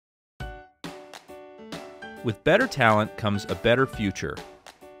With better talent comes a better future.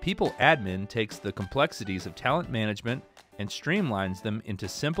 PeopleAdmin takes the complexities of talent management and streamlines them into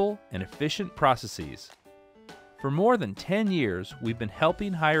simple and efficient processes. For more than 10 years, we've been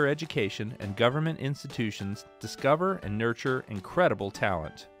helping higher education and government institutions discover and nurture incredible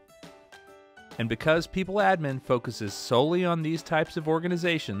talent. And because PeopleAdmin focuses solely on these types of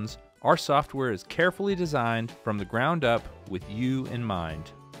organizations, our software is carefully designed from the ground up with you in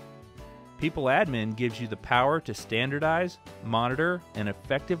mind. PeopleAdmin gives you the power to standardize, monitor, and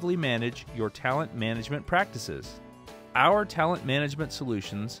effectively manage your talent management practices. Our talent management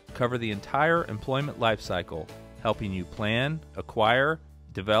solutions cover the entire employment lifecycle, helping you plan, acquire,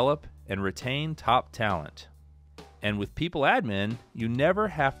 develop, and retain top talent. And with PeopleAdmin, you never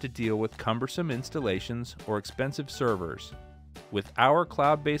have to deal with cumbersome installations or expensive servers. With our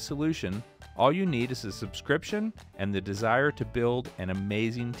cloud-based solution, all you need is a subscription and the desire to build an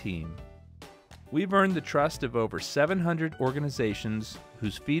amazing team. We've earned the trust of over 700 organizations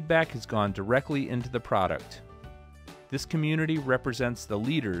whose feedback has gone directly into the product. This community represents the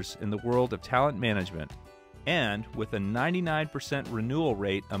leaders in the world of talent management, and with a 99% renewal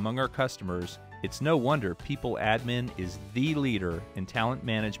rate among our customers, it's no wonder PeopleAdmin is the leader in talent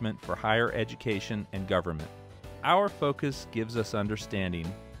management for higher education and government. Our focus gives us understanding,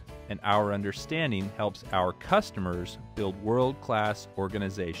 and our understanding helps our customers build world-class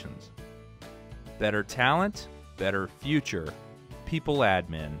organizations. Better talent, better future.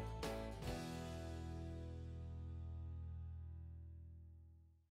 PeopleAdmin.